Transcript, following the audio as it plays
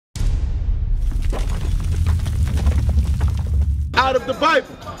out of the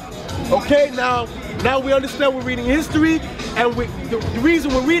Bible. Okay, now we understand we're reading history, and the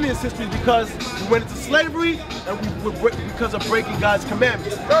reason we're reading this history is because we went into slavery, and because of breaking God's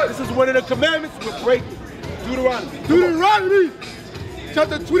commandments. This is one of the commandments we're breaking. Deuteronomy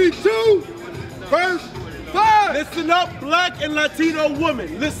chapter 22, verse 5. Listen up, black and Latino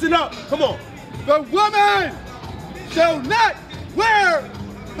women. Listen up. Come on. The woman shall not wear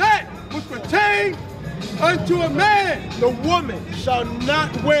that which pertains unto a man. The woman shall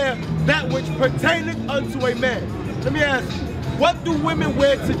not wear that which pertaineth unto a man. Let me ask you, what do women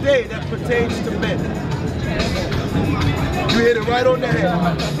wear today that pertains to men? You hit it right on the head.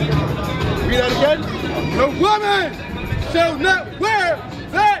 Read that again. The woman shall not wear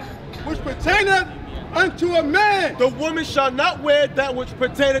that which pertaineth unto a man. The woman shall not wear that which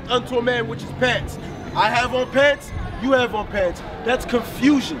pertaineth unto a man, which is pants. I have on pants, you have on pants. That's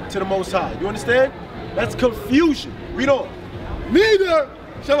confusion to the Most High. You understand? That's confusion. Read on. Neither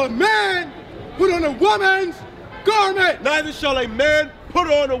shall a man put on a woman's garment. Neither shall a man put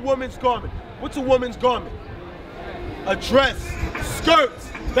on a woman's garment. What's a woman's garment? A dress, skirts.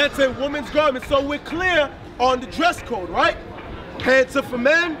 That's a woman's garment. So we're clear on the dress code, right? Pants are for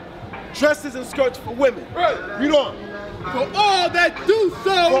men, dresses and skirts for women. Right. Read on. For all that do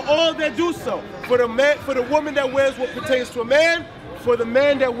so. For all that do so. For the man, for the woman that wears what pertains to a man, for the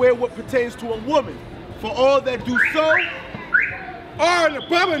man that wears what pertains to a woman. For all that do so are an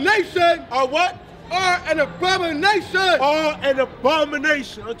abomination. Are what? Are an abomination. Are an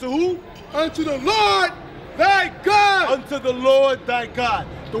abomination. Unto who? Unto the Lord thy God. Unto the Lord thy God.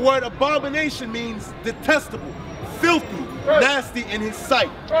 The word abomination means detestable, filthy, nasty in his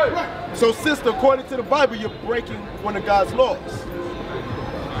sight. So sister, according to the Bible, you're breaking one of God's laws.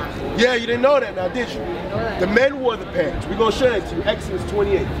 Yeah, you didn't know that now, did you? The men wore the pants. We're going to show that to you. Exodus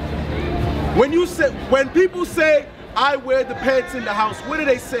 28. When people say, I wear the pants in the house, what do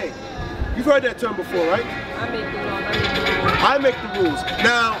they say? You've heard that term before, right? I make the rules.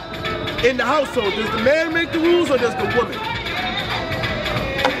 Now, in the household, does the man make the rules or does the woman?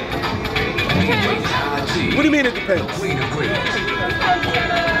 What do you mean it depends?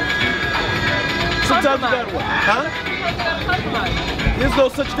 Sometimes you gotta what? Huh? There's no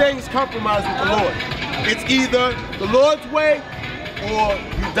such thing as compromise with the Lord. It's either the Lord's way or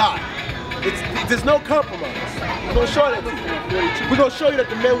you die. There's no compromise. We're going to show that to you. We're going to show you that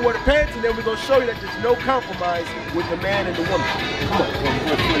the men wore the pants, and then we're going to show you that there's no compromise with the man and the woman. Come on.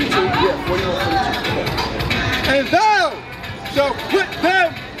 42. Yeah, 41, 42. And thou shalt put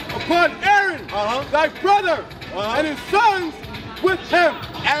them upon Aaron, thy brother, and his sons with him.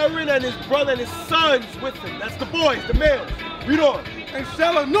 Aaron and his brother and his sons with him. That's the boys, the males. Read on. And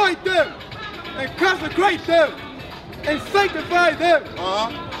shall anoint them, and consecrate them, and sanctify them,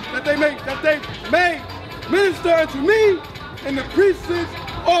 that they may minister unto me in the priest's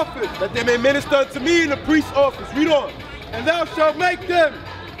office. That they may minister unto me in the priest's office. Read on. And thou shalt make them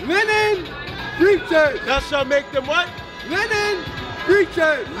linen breeches. Thou shalt make them what? Linen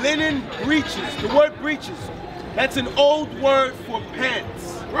breeches. Linen breeches. The word breeches, that's an old word for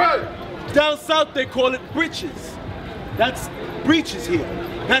pants. Right. Down south they call it breeches. That's breeches here.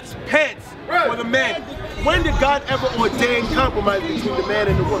 That's pants for the man. When did God ever ordain compromise between the man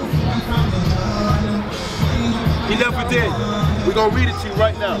and the woman? He never did. We're going to read it to you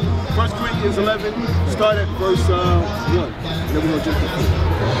right now. 1 Corinthians 11, start at verse 1. And then we're going to jump to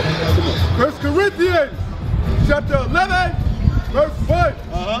 4. 1 Corinthians chapter 11, verse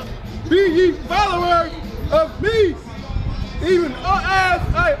 1. Be ye followers of me, even as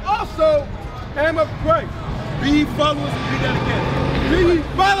I also am of Christ. Be ye followers, read that again. Be ye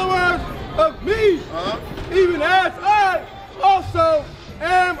followers of me, even as I also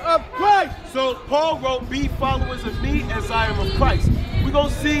am of Christ. So Paul wrote, be followers of me as I am of Christ. We're going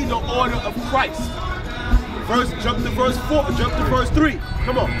to see the order of Christ. Jump to verse 4, jump to verse 3.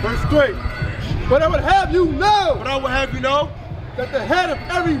 Come on, verse 3. But I would have you know. But I would have you know. That the head of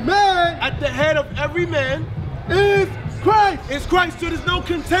every man. At the head of every man. Is Christ. Is Christ. So there's no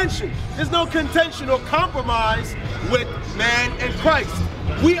contention. There's no contention or compromise with man and Christ.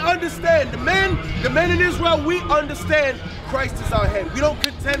 We understand, the men in Israel, we understand Christ is our head. We don't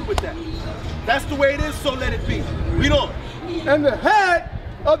contend with that. That's the way it is, so let it be. Read on. And the head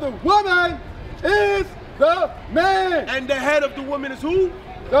of the woman is the man. And the head of the woman is who?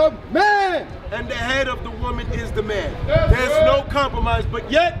 The man. And the head of the woman is the man. There's no compromise,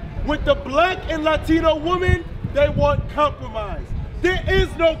 but yet, with the black and Latino woman, they want compromise. There is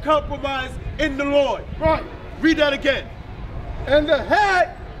no compromise in the Lord. Right. Read that again. And the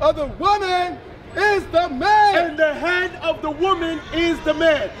head of the woman is the man. And the head of the woman is the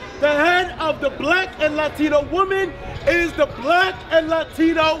man. The head of the black and Latino woman is the black and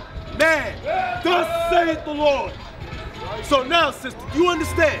Latino man. Thus saith the Lord. So now, sister, you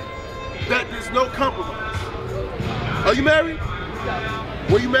understand that there's no compromise. Are you married?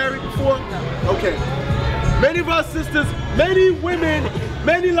 Were you married before? Okay. Many of our sisters, many women,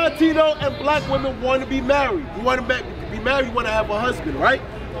 many Latino and black women want to be married. You want to be married, you want to have a husband, right?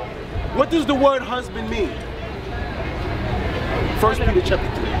 What does the word husband mean? 1 Peter chapter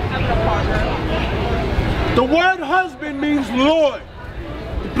 3. The word husband means Lord.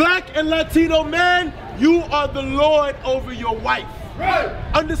 Black and Latino man, you are the Lord over your wife. Right.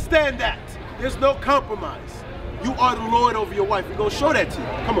 Understand that. There's no compromise. You are the Lord over your wife. We're going to show that to you.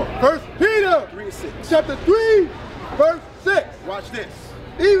 Come on. 1 Peter 3:6. Chapter 3, verse 6. Watch this.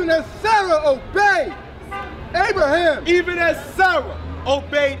 Even as Sarah obeyed Abraham. Even as Sarah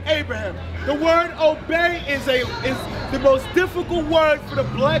obeyed Abraham. The word obey is the most difficult word for the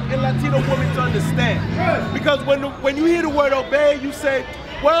black and Latino woman to understand. Because when you hear the word obey, you say,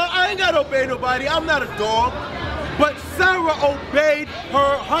 well, I ain't got to obey nobody. I'm not a dog. But Sarah obeyed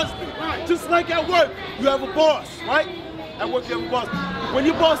her husband. Just like at work, you have a boss, right? At work, you have a boss. When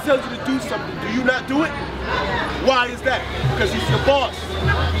your boss tells you to do something, do you not do it? Why is that? Because he's your boss.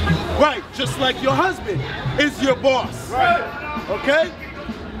 Right, just like your husband is your boss. Right. Okay?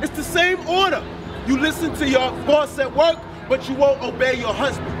 It's the same order. You listen to your boss at work, but you won't obey your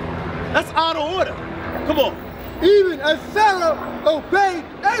husband. That's out of order. Come on. Even as Sarah obeyed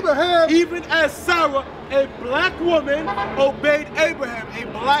Abraham. Even as Sarah, a black woman, obeyed Abraham, a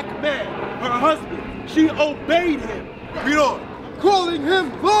black man, her husband. She obeyed him. Read on. Calling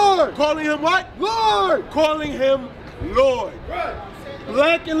him Lord. Calling him what? Lord. Calling him Lord. Right.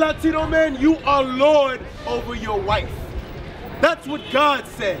 Black and Latino men, you are Lord over your wife. That's what God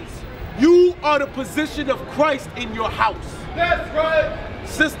says. You are the position of Christ in your house. That's right.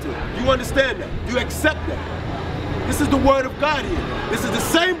 Sister, you understand that? You accept that? This is the word of God here. This is the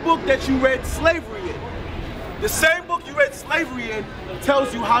same book that you read slavery in. The same book you read slavery in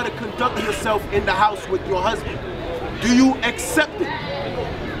tells you how to conduct yourself in the house with your husband. Do you accept it?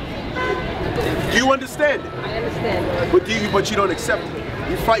 Do you understand it? I understand it. But you don't accept it.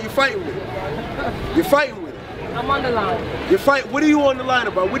 You're fighting with it. You're fighting with it. I'm on the line. What are you on the line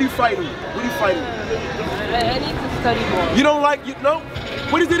about? What are you fighting with? What are you fighting with? I need to study more. You don't like,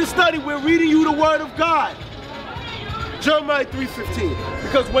 what is it to study? We're reading you the word of God. Jeremiah 3:15.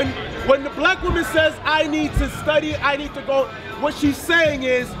 Because when the black woman says, I need to study, I need to go, what she's saying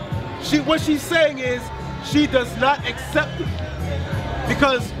is, she does not accept it.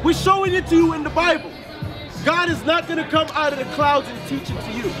 Because we're showing it to you in the Bible. God is not going to come out of the clouds and teach it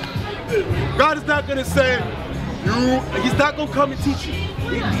to you. God is not going to say, he's not going to come and teach you.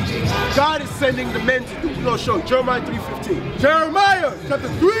 God is sending the men to do. We're going to show you. Jeremiah 3:15. Jeremiah chapter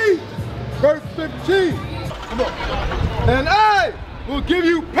 3, verse 15. Come on. And I will give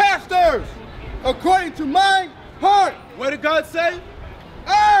you pastors according to my heart. What did God say?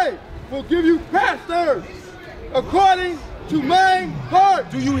 I will give you pastors according to my heart.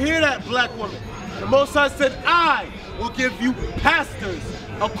 Do you hear that, black woman? The Most High said, I will give you pastors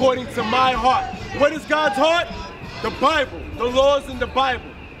according to my heart. What is God's heart? The Bible, the laws in the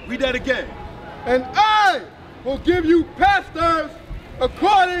Bible. Read that again. And I will give you pastors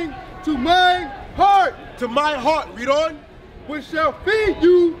according to my heart. To my heart. Read on. Which shall feed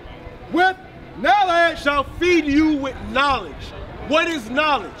you with knowledge. Shall feed you with knowledge. What is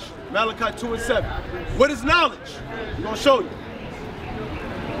knowledge? Malachi 2:7. What is knowledge? We're going to show you.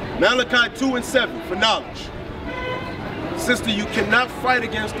 Malachi 2:7 for knowledge. Sister, you cannot fight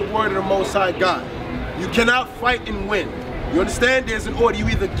against the word of the Most High God. You cannot fight and win. You understand? There's an order. You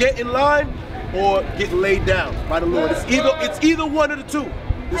either get in line or get laid down by the Lord. It's either one of the two.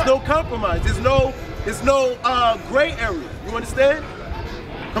 There's no compromise. There's no gray area. You understand?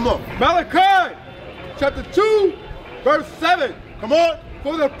 Come on. Malachi chapter 2, verse 7. Come on.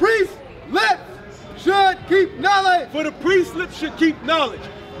 For the priest's lips should keep knowledge. For the priest's lips should keep knowledge.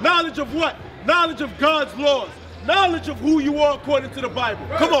 Knowledge of what? Knowledge of God's laws. Knowledge of who you are according to the Bible.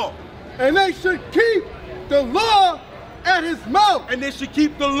 Right. Come on. And they should keep the law at his mouth. And they should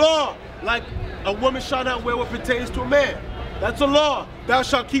keep the law. Like a woman shall not wear what pertains to a man. That's a law. Thou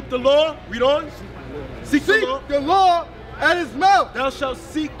shalt keep the law. Read on. Seek the law at his mouth. Thou shalt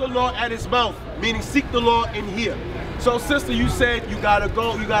seek the law at his mouth. Meaning seek the law in here. So sister, you said you gotta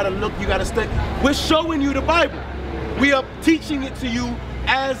go, you gotta look, you gotta study. We're showing you the Bible. We are teaching it to you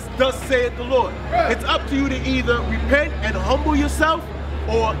as thus saith the Lord. Right. It's up to you to either repent and humble yourself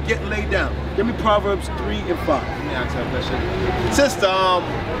or get laid down. Give me Proverbs 3 and 5. Let me ask you a question. Sister,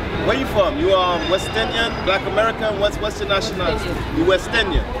 where you from? You West Indian, Black American? What's your nationality? You West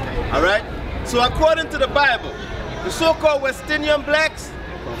Indian, all right? So according to the Bible, The so-called West Indian blacks,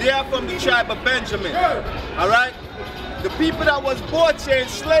 they are from the tribe of Benjamin. All right? The people that was bought here in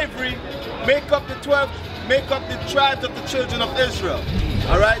slavery make up the tribes of the children of Israel.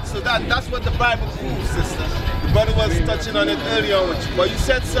 All right? So that's what the Bible proves, sister. The brother was touching on it earlier on with you. But you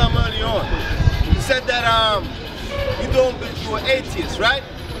said something earlier on. You said that you're atheist, right?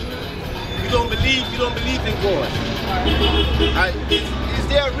 You don't believe in God. Is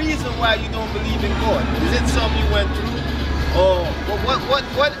there a reason why you don't believe in God? Is it something you went through? Or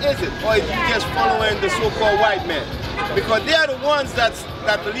what is it? Or is you just following the so-called white man? Because they are the ones that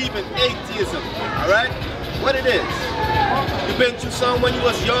believe in atheism, all right? What it is? You've been through something when you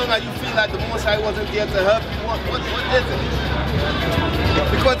was young and you feel like the Most High wasn't there to help you. What is it?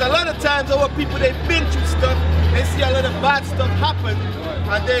 Because a lot of times our people, they've been through stuff, they see a lot of bad stuff happen,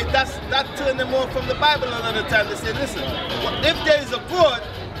 and that turn them off from the Bible a lot of times. They say, listen, if there is a God,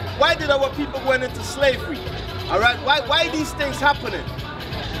 why did our people went into slavery? All right, why these things happening?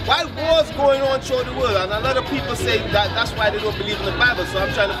 Why wars going on throughout the world? And a lot of people say that's why they don't believe in the Bible. So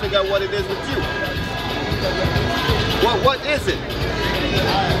I'm trying to figure out what it is with you. What is it?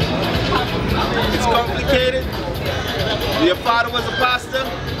 It's complicated. Your father was a pastor?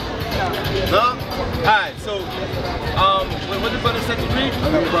 No? Alright, so what did brother say to read?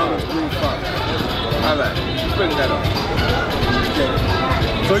 I got Proverbs 3:5. Alright, bring that up.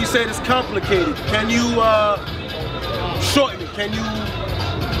 Okay. So you said it's complicated. Can you shorten it? Can you?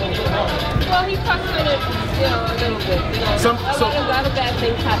 Well, he touched on it, a little bit. A lot of bad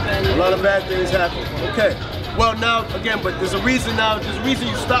things happen. A lot of bad things happen. Okay. Well, now again, but there's a reason now. There's a reason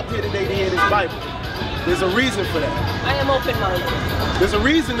you stopped here today to hear this Bible. There's a reason for that. I am open-minded. There's a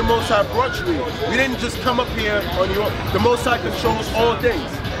reason the Most High brought you here. You didn't just come up here on your own. The Most High controls all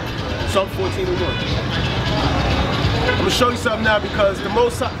things. Psalm 14:1. I'm gonna show you something now because the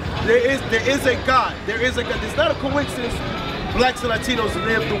Most High, there is a God. There is a God. There's not a coincidence blacks and Latinos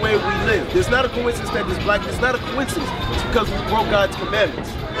live the way we live. There's not a coincidence that there's black. It's not a coincidence. It's because we broke God's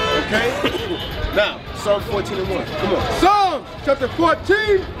commandments. Okay? Now, Psalm 14:1. Come on. Psalm chapter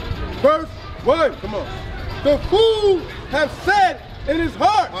 14, verse 1. Come on. The fool have said in his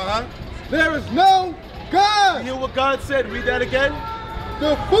heart, there is no God. You hear what God said? Read that again.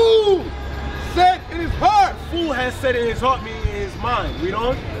 The fool said in his heart. The fool has said in his heart, meaning in his mind. Read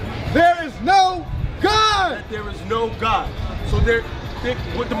on. There is no God. That there is no God. So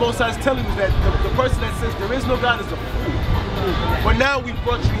what the Most High is telling you is that the person that says there is no God is a fool. But now we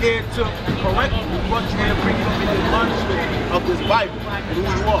brought you here to correct you. We brought you here to bring you up in the admonishment of this Bible and who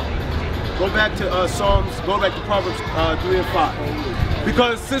you are. Go back to go back to Proverbs 3 and 5.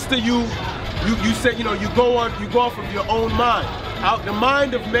 Because sister, you said, you go off of your own mind. The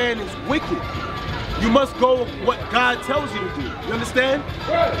mind of man is wicked. You must go with what God tells you to do. You understand?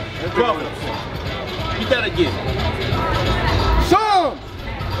 Proverbs. Read that again. Psalm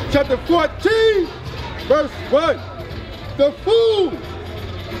chapter 14, verse 1. The fool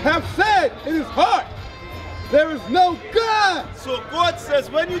have said in his heart, there is no God. So God says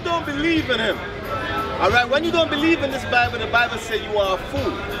when you don't believe in him, all right, when you don't believe in this Bible, the Bible says you are a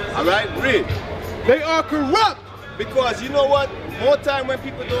fool. All right, read. They are corrupt. Because you know what? More time when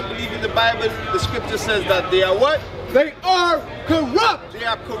people don't believe in the Bible, the scripture says that they are what? They are corrupt. They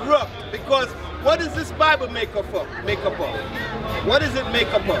are corrupt. Because what does this Bible make up of? What does it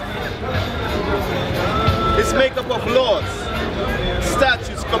make up of? It's made up of laws,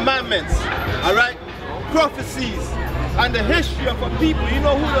 statutes, commandments, all right? Prophecies, and the history of a people. You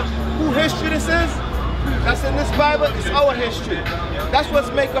know who history this is? That's in this Bible. It's our history. That's what's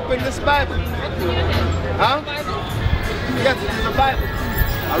made up in this Bible. Huh? Yes, it's in the Bible.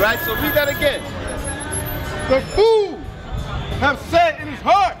 All right, so read that again. The fool have said in his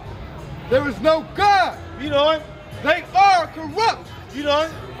heart, there is no God. You know, they are corrupt. You know,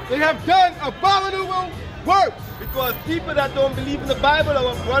 they have done abominable works. Because people that don't believe in the Bible,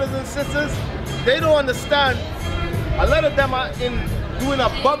 our brothers and sisters, they don't understand. A lot of them are doing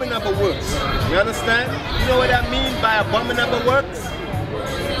abominable works. You understand? You know what I mean by abominable works?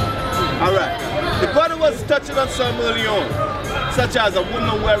 All right. The brother was touching on some early on, such as a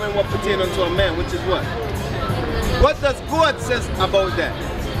woman wearing what pertains unto a man, which is what? What does God says about that?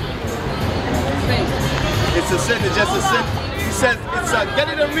 It's a sin. It's just a sin. He says it's a. Get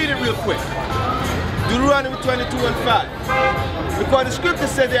it and read it real quick. Deuteronomy 22 and 5. Because the scripture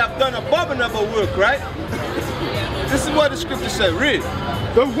said they have done abominable work, right? This is what the scripture said. Read.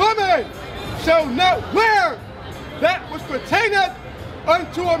 The woman shall not wear that which pertaineth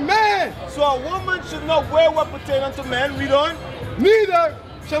unto a man. So a woman should not wear what pertains unto man. Read on. Neither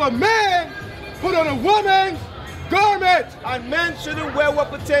shall a man put on a woman's garment. And men shouldn't wear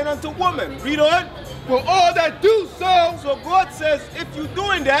what pertains unto woman. Read on. For all that do so, So God says, if you're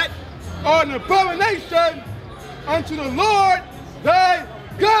doing that, are an abomination unto the Lord thy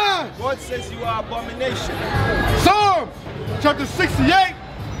God. God says you are abomination. Psalm chapter 68,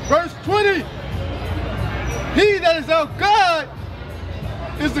 verse 20. He that is our God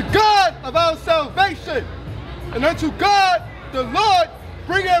is the God of our salvation, and unto God the Lord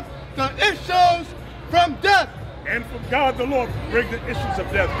bringeth the issues from death. And from God the Lord brings the issues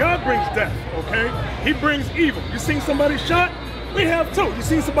of death. God brings death, okay? He brings evil. You seen somebody shot? We have too. You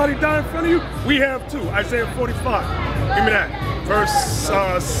seen somebody die in front of you? We have too. Isaiah 45. Give me that. Verse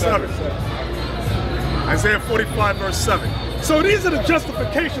 7. Isaiah 45, verse 7. So these are the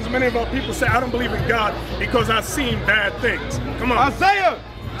justifications many of our people say, I don't believe in God because I've seen bad things. Come on. Isaiah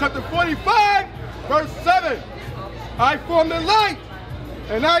chapter 45, verse 7. I form the light,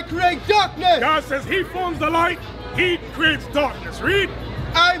 and I create darkness. God says he forms the light, he creates darkness. Read.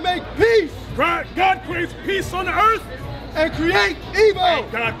 I make peace. God creates peace on the earth, and create evil.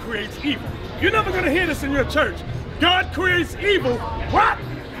 and God creates evil. You're never going to hear this in your church. God creates evil. What?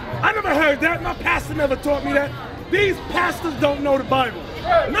 I never heard that. My pastor never taught me that. These pastors don't know the Bible.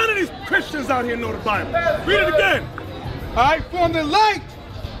 None of these Christians out here know the Bible. Read it again. I form the light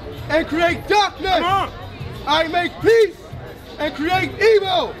and create darkness. Come on. I make peace and create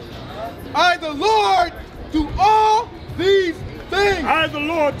evil. I, the Lord, do all these things. I, the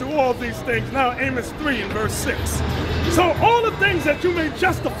Lord, do all these things. Now, Amos 3 and verse 6. So all the things that you may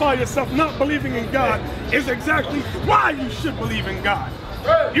justify yourself not believing in God is exactly why you should believe in God.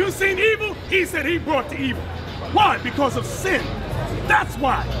 You seen evil? He said he brought the evil. Why? Because of sin. That's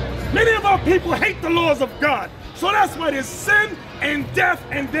why. Many of our people hate the laws of God. So that's why there's sin and death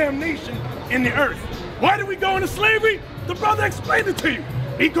and damnation in the earth. Why did we go into slavery? The brother explained it to you.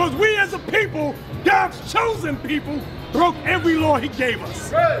 Because we as a people, God's chosen people, broke every law he gave us.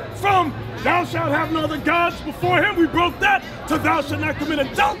 From thou shalt have no other gods before him, we broke that, to thou shalt not commit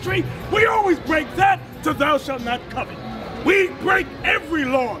adultery. We always break that, to thou shalt not covet. We break every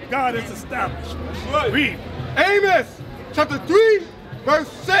law God has established. Read. Amos chapter 3, verse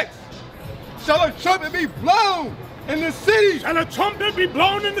 6. Shall a trumpet be blown in the city? Shall a trumpet be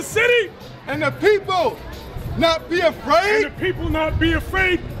blown in the city? And the people not be afraid? And the people not be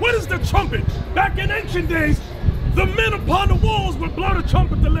afraid? What is the trumpet? Back in ancient days, the men upon the walls would blow the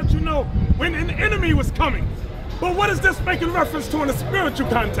trumpet to let you know when an enemy was coming. But what is this making reference to in a spiritual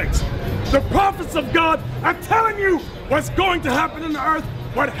context? The prophets of God are telling you what's going to happen in the earth,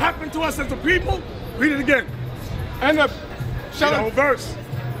 what happened to us as a people. Read it again. And the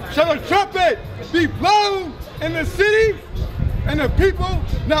Shall a trumpet be blown in the city, and the people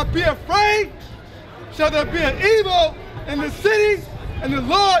not be afraid? Shall there be an evil in the city, and the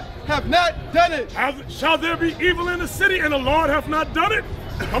Lord have not done it? Shall there be evil in the city, and the Lord have not done it?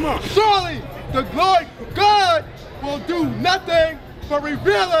 Come on. Surely the Lord God will do nothing but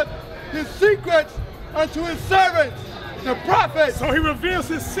reveal his secrets unto his servants, the prophets. So he reveals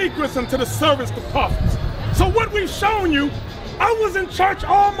his secrets unto the servants, the prophets. So what we've shown you, I was in church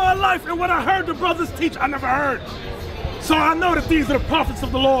all my life, and what I heard the brothers teach, I never heard. So I know that these are the prophets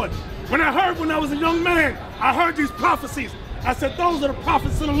of the Lord. When I was a young man, I heard these prophecies. I said, those are the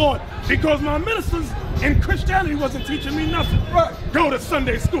prophets of the Lord, because my ministers in Christianity wasn't teaching me nothing. Right. Go to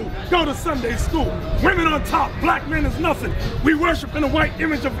Sunday school, go to Sunday school. Women on top, black men is nothing. We worship in the white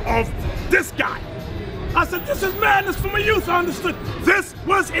image of this guy. I said, this is madness. From my youth, I understood this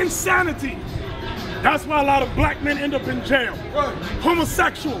was insanity. That's why a lot of black men end up in jail. Right.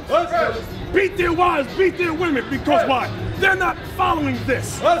 Homosexuals. Right. Beat their wives, beat their women, because why? They're not following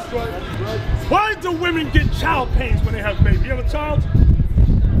this. That's right. Why do women get child pains when they have a baby? You have a child?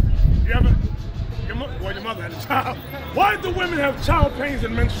 You have your mother had a child. Why do women have child pains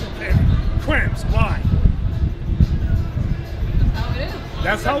and menstrual cramps? Why?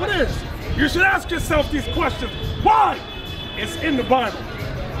 That's how it is. You should ask yourself these questions. Why? It's in the Bible.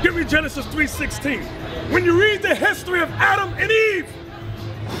 Give me Genesis 3:16. When you read the history of Adam and Eve,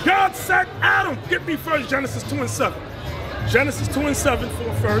 God said Adam. Get me first Genesis 2 and 7. Genesis 2 and 7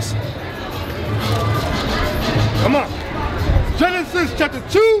 for first. Come on. Genesis chapter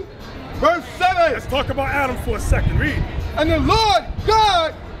 2, verse 7. Let's talk about Adam for a second. Read. And the Lord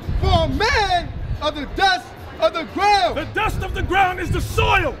God formed man of the dust of the ground. The dust of the ground is the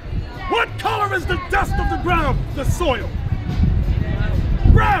soil. What color is the dust of the ground? The soil.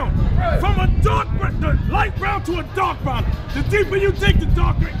 Brown. From a dark, the light brown to a dark brown. The deeper you dig, the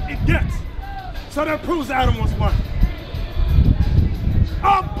darker it gets. So that proves Adam was what?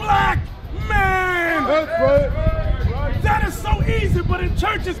 A black man. That's right. That is so easy, but in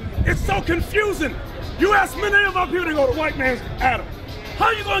churches, it's so confusing. You ask many of our people, they go, the white man's Adam. How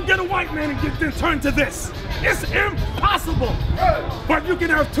are you going to get a white man and get them turned to this? It's impossible. But you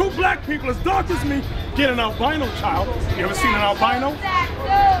can have two black people as dark as me get an albino child. You ever seen an albino?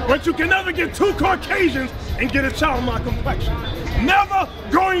 But you can never get two Caucasians and get a child of my complexion. Never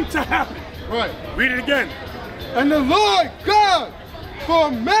going to happen. Right. Read it again. And the Lord God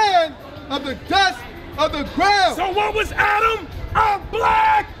formed man of the dust of the ground. So what was Adam? A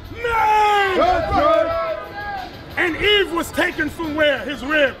black man! That's right. And Eve was taken from where? His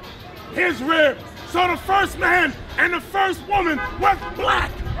rib. His rib. So the first man and the first woman was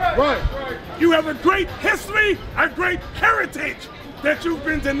black. Right. You have a great history, a great heritage that you've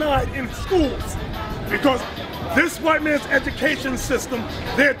been denied in schools. Because this white man's education system,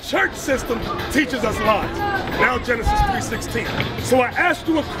 their church system, teaches us lies. Now Genesis 3:16. So I asked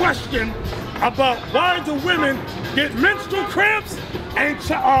you a question about why do women get menstrual cramps and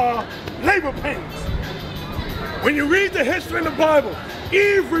labor pains. When you read the history in the Bible,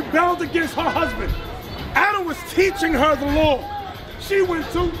 Eve rebelled against her husband. Adam was teaching her the law. She went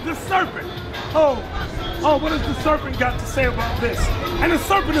to the serpent. Oh, what has the serpent got to say about this? And the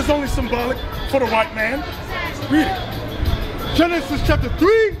serpent is only symbolic for the white man. Read it. Genesis chapter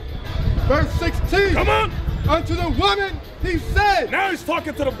 3, verse 16. Come on. Unto the woman he said. Now he's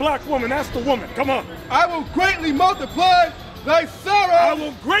talking to the black woman. That's the woman. Come on. I will greatly multiply thy sorrow. I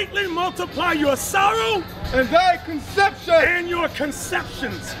will greatly multiply your sorrow and thy conception. And your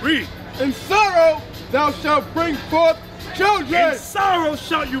conceptions. Read. In sorrow thou shalt bring forth children. In sorrow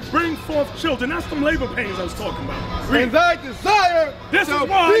shall you bring forth children. That's some labor pains I was talking about. Read. And thy desire this shall is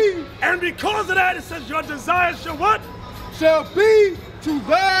why, be. And because of that, it says your desire shall what? Shall be to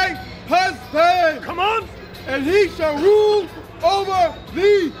thy husband. Come on. And he shall rule over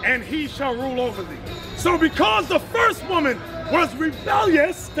thee. And he shall rule over thee. So because the first woman was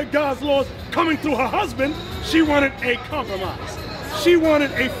rebellious to God's laws coming through her husband, she wanted a compromise. She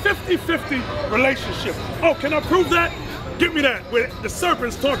wanted a 50-50 relationship. Oh, can I prove that? Give me that, where the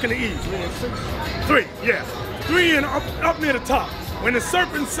serpent's talking to Eve. 3, yeah. 3 and up near the top. When the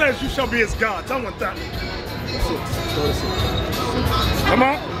serpent says you shall be as gods. I want that. 6. Come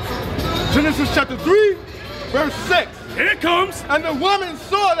on. Genesis chapter 3, verse 6. Here it comes. And the woman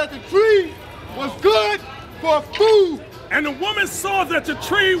saw that the tree was good for food. And the woman saw that the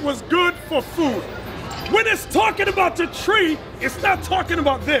tree was good for food. When it's talking about the tree, it's not talking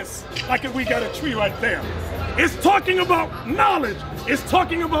about this, like if we got a tree right there. It's talking about knowledge. It's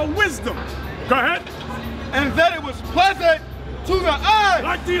talking about wisdom. Go ahead. And that it was pleasant to the eye.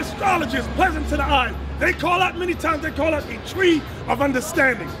 Like the astrology is pleasant to the eye. They call out many times, they call out a tree of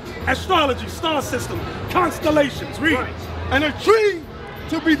understanding. Astrology, star system, constellations. Read. Right. And a tree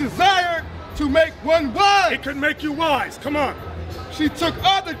to be desired to make one wise. It could make you wise. Come on. She took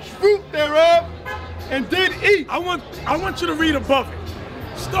all the fruit thereof and did eat. I want you to read above it.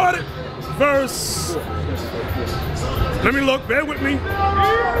 Start at verse. Let me look. Bear with me.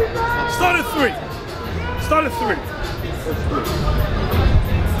 Start at 3. Start at 3.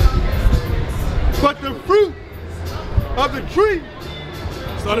 But the fruit of the tree.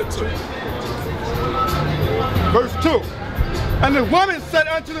 Start at 2. Verse 2. And the woman said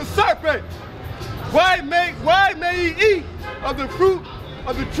unto the serpent, Why may ye eat of the fruit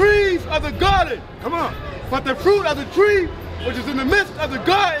of the trees of the garden? Come on. But the fruit of the tree which is in the midst of the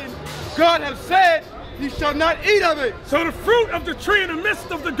garden, God has said, ye shall not eat of it. So the fruit of the tree in the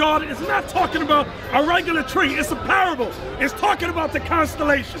midst of the garden is not talking about a regular tree. It's a parable. It's talking about the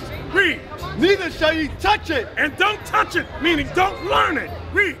constellations. Read. Neither shall ye touch it. And don't touch it, meaning don't learn it.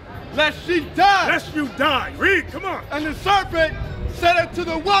 Read. Lest she die. Lest you die. Read, come on. And the serpent said unto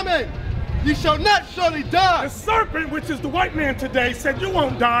the woman, Ye shall not surely die. The serpent, which is the white man today, said you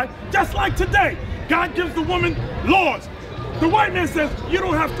won't die, just like today. God gives the woman laws. The white man says you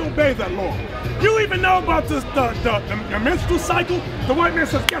don't have to obey that law. You even know about this, the menstrual cycle? The white man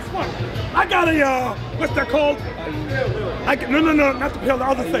says, guess what? I got a, what's that called? No, not the pill, the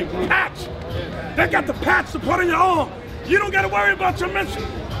other thing, patch. They got the patch to put on your arm. You don't got to worry about your menstrual.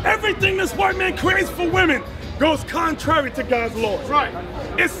 Everything this white man creates for women goes contrary to God's laws. Right.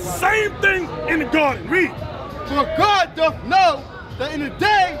 It's the same thing in the garden. Read. For God doth know that in the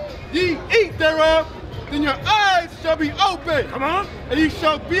day ye eat thereof, then your eyes shall be open. Come on. And ye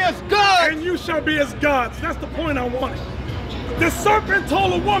shall be as gods. And you shall be as gods. That's the point I wanted. The serpent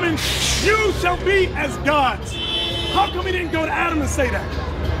told a woman, you shall be as gods. How come he didn't go to Adam and say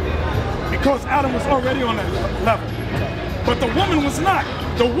that? Because Adam was already on that level. But the woman was not.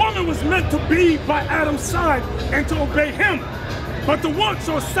 The woman was meant to be by Adam's side and to obey him. But the one,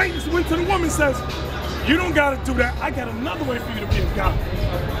 so Satan went to the woman and says, you don't got to do that. I got another way for you to be a god.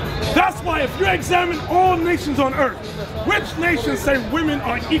 That's why if you examine all nations on earth, which nations say women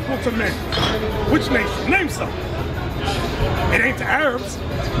are equal to men? Which nation? Name some. It ain't the Arabs,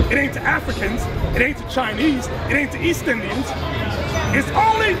 it ain't the Africans, it ain't the Chinese, it ain't the East Indians. It's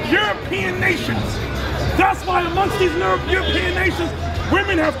only European nations. That's why amongst these European nations,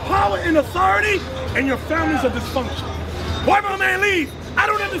 women have power and authority and your families are dysfunctional. Why my man leave? I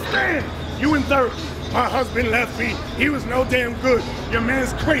don't understand. You in therapy. My husband left me. He was no damn good. Your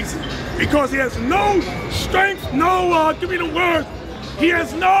man's crazy because he has no strength, give me the word. He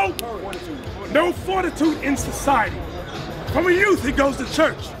has no fortitude in society. From a youth, he goes to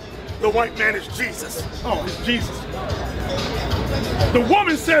church. The white man is Jesus. Oh, it's Jesus. The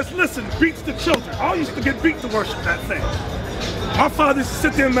woman says, listen, beats the children. I used to get beat to worship that thing. My father used to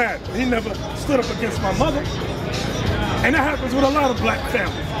sit there mad, but he never stood up against my mother. And that happens with a lot of black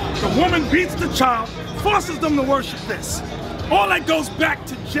families. The woman beats the child, forces them to worship this. All that goes back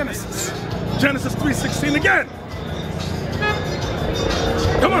to Genesis. Genesis 3:16 again.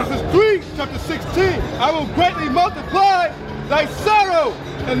 Come on. Genesis 3, chapter 16. I will greatly multiply thy sorrow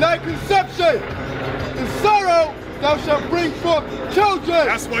and thy conception. In sorrow thou shalt bring forth children.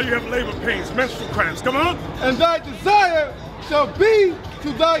 That's why you have labor pains, menstrual cramps. Come on. And thy desire shall be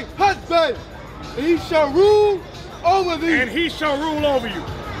to thy husband, and he shall rule over thee. And he shall rule over you.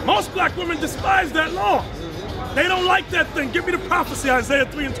 Most black women despise that law. They don't like that thing. Give me the prophecy, Isaiah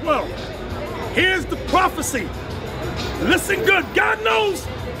 3:12. Here's the prophecy. Listen good. God knows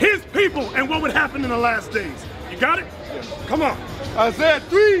his people and what would happen in the last days. You got it? Come on. Isaiah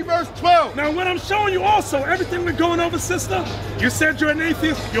 3, verse 12. Now, what I'm showing you also, everything we're going over, sister, you said you're an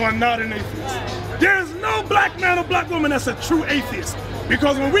atheist. You are not an atheist. There is no black man or black woman that's a true atheist.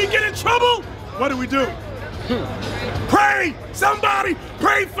 Because when we get in trouble, what do? Pray! Somebody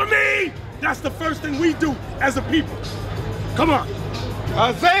pray for me! That's the first thing we do as a people. Come on.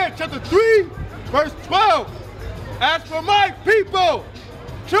 Isaiah chapter 3, verse 12. As for my people,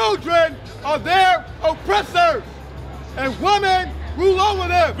 children are their oppressors, and women rule over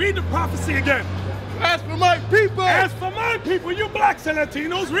them. Read the prophecy again. As for my people. As for my people, you blacks and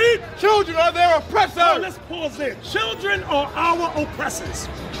Latinos, read. Children are their oppressors. Oh, let's pause there. Children are our oppressors.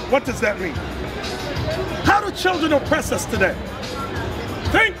 What does that mean? How do children oppress us today?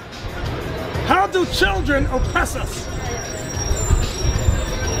 Think. How do children oppress us?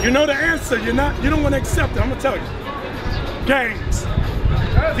 You know the answer. You don't want to accept it. I'm gonna tell you. Gangs.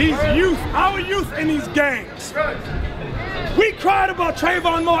 These youth, our youth in these gangs. We cried about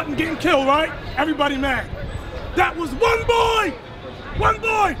Trayvon Martin getting killed, right? Everybody mad. That was one boy. One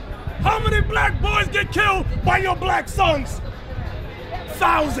boy. How many black boys get killed by your black sons?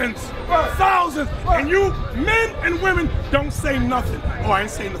 Thousands. Thousands. And you, men and women, don't say nothing. Oh, I ain't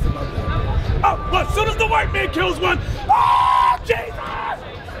saying nothing about that. Oh, but as soon as the white man kills one, oh, Jesus!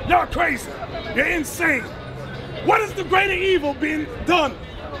 Y'all crazy. You're insane. What is the greater evil being done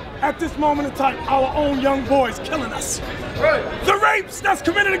at this moment in time? Our own young boys killing us. The rapes that's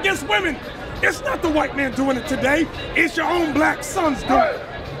committed against women. It's not the white man doing it today. It's your own black sons doing it.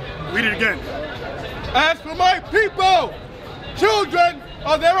 Read it again. As for my people, children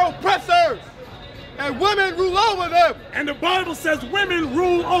are their oppressors, and women rule over them. And the Bible says women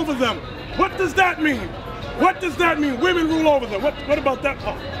rule over them. What does that mean? What does that mean? Women rule over them. What about that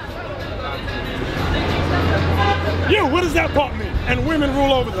part? Yeah, what does that part mean? And women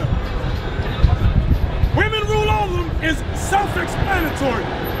rule over them. Women rule over them is self-explanatory.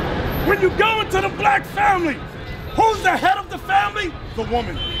 When you go into the black family, who's the head of the family? The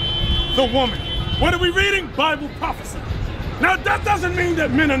woman. The woman. What are we reading? Bible prophecy. Now that doesn't mean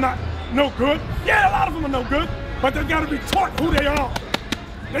that men are not no good. Yeah, a lot of them are no good, but they gotta be taught who they are.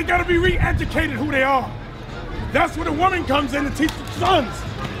 They gotta be re-educated who they are. That's where the woman comes in to teach the sons.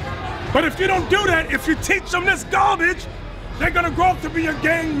 But if you don't do that, if you teach them this garbage, they're gonna grow up to be your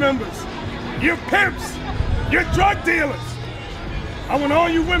gang members, your pimps, your drug dealers. I want all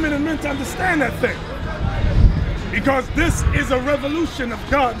you women and men to understand that thing. Because this is a revolution of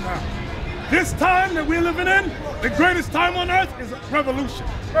God now. This time that we're living in, the greatest time on earth is a revolution.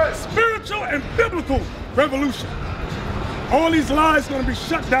 Spiritual and biblical revolution. All these lies are gonna be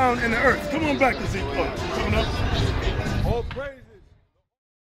shut down in the earth. Come on back, Ezekiel. Coming up. All praise.